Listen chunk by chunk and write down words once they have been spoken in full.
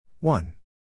1.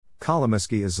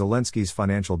 Kolomoisky is Zelensky's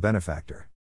financial benefactor.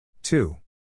 2.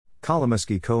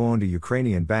 Kolomoisky co-owned a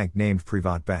Ukrainian bank named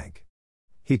Privatbank.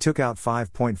 He took out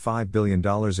 $5.5 billion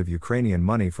of Ukrainian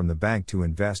money from the bank to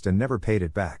invest and never paid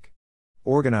it back.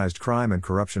 Organized Crime and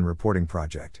Corruption Reporting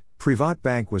Project.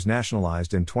 Privatbank was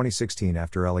nationalized in 2016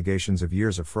 after allegations of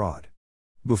years of fraud.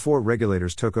 Before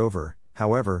regulators took over,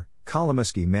 however,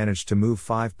 Kolomoisky managed to move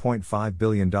 $5.5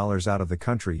 billion out of the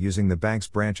country using the bank's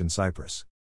branch in Cyprus.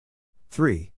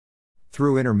 3.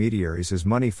 Through intermediaries, his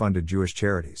money funded Jewish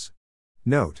charities.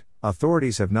 Note: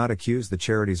 authorities have not accused the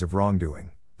charities of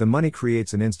wrongdoing. The money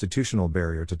creates an institutional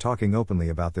barrier to talking openly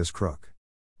about this crook.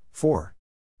 4.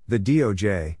 The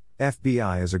DOJ,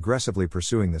 FBI is aggressively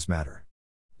pursuing this matter.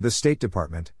 The State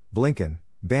Department, Blinken,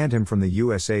 banned him from the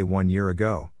USA 1 year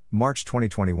ago, March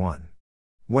 2021.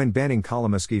 When banning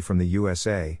Kolomoisky from the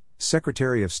USA,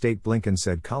 Secretary of State Blinken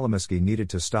said Kolomoisky needed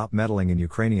to stop meddling in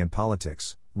Ukrainian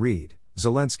politics. Read: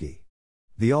 Zelensky.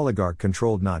 The oligarch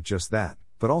controlled not just that,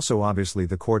 but also obviously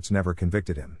the courts never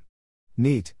convicted him.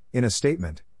 Neat. In a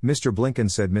statement, Mr. Blinken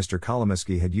said Mr.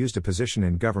 Kolomoisky had used a position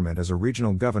in government as a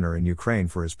regional governor in Ukraine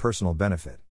for his personal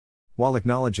benefit. While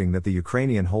acknowledging that the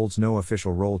Ukrainian holds no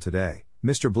official role today,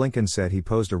 Mr. Blinken said he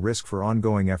posed a risk for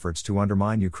ongoing efforts to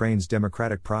undermine Ukraine's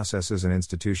democratic processes and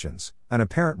institutions, an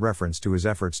apparent reference to his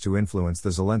efforts to influence the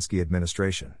Zelensky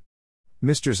administration.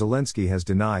 Mr. Zelensky has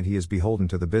denied he is beholden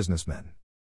to the businessmen.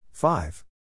 5.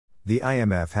 The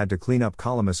IMF had to clean up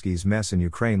Kolomoisky's mess in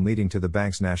Ukraine, leading to the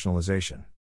bank's nationalization.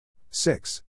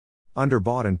 6.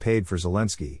 Underbought and paid for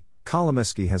Zelensky,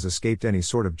 Kolomoisky has escaped any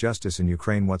sort of justice in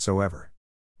Ukraine whatsoever.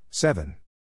 7.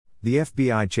 The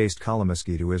FBI chased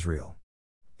Kolomoisky to Israel.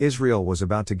 Israel was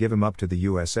about to give him up to the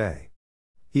USA.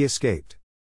 He escaped.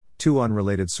 2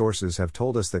 unrelated sources have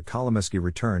told us that Kolomoisky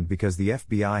returned because the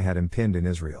FBI had him pinned in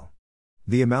Israel.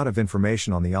 The amount of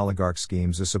information on the oligarch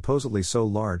schemes is supposedly so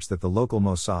large that the local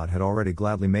Mossad had already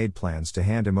gladly made plans to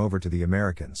hand him over to the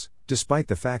Americans, despite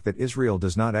the fact that Israel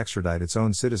does not extradite its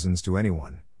own citizens to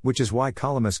anyone, which is why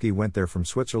Kolomoisky went there from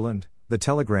Switzerland. The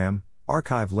Telegram,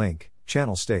 archive link,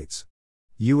 channel states.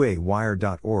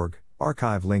 UAWire.org,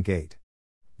 archive link 8.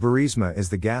 Burisma is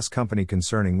the gas company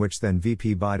concerning which then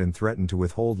VP Biden threatened to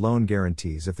withhold loan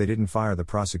guarantees if they didn't fire the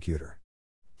prosecutor.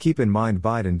 Keep in mind,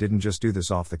 Biden didn't just do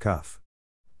this off the cuff.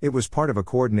 It was part of a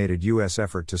coordinated U.S.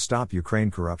 effort to stop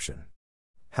Ukraine corruption.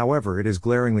 However, it is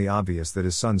glaringly obvious that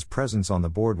his son's presence on the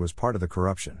board was part of the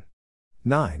corruption.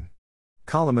 9.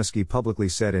 Kolomoisky publicly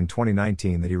said in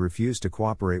 2019 that he refused to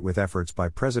cooperate with efforts by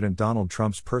President Donald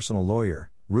Trump's personal lawyer,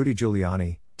 Rudy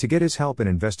Giuliani, to get his help in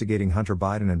investigating Hunter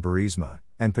Biden and Burisma,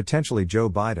 and potentially Joe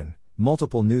Biden,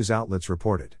 multiple news outlets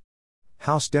reported.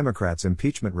 House Democrats'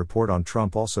 impeachment report on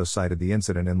Trump also cited the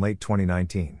incident in late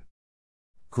 2019.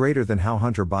 Greater than how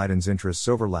Hunter Biden's interests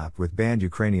overlapped with banned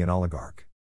Ukrainian oligarch.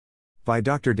 By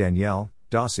Dr. Danielle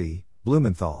Dossi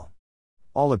Blumenthal.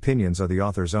 All opinions are the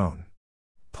author's own.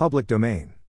 Public domain.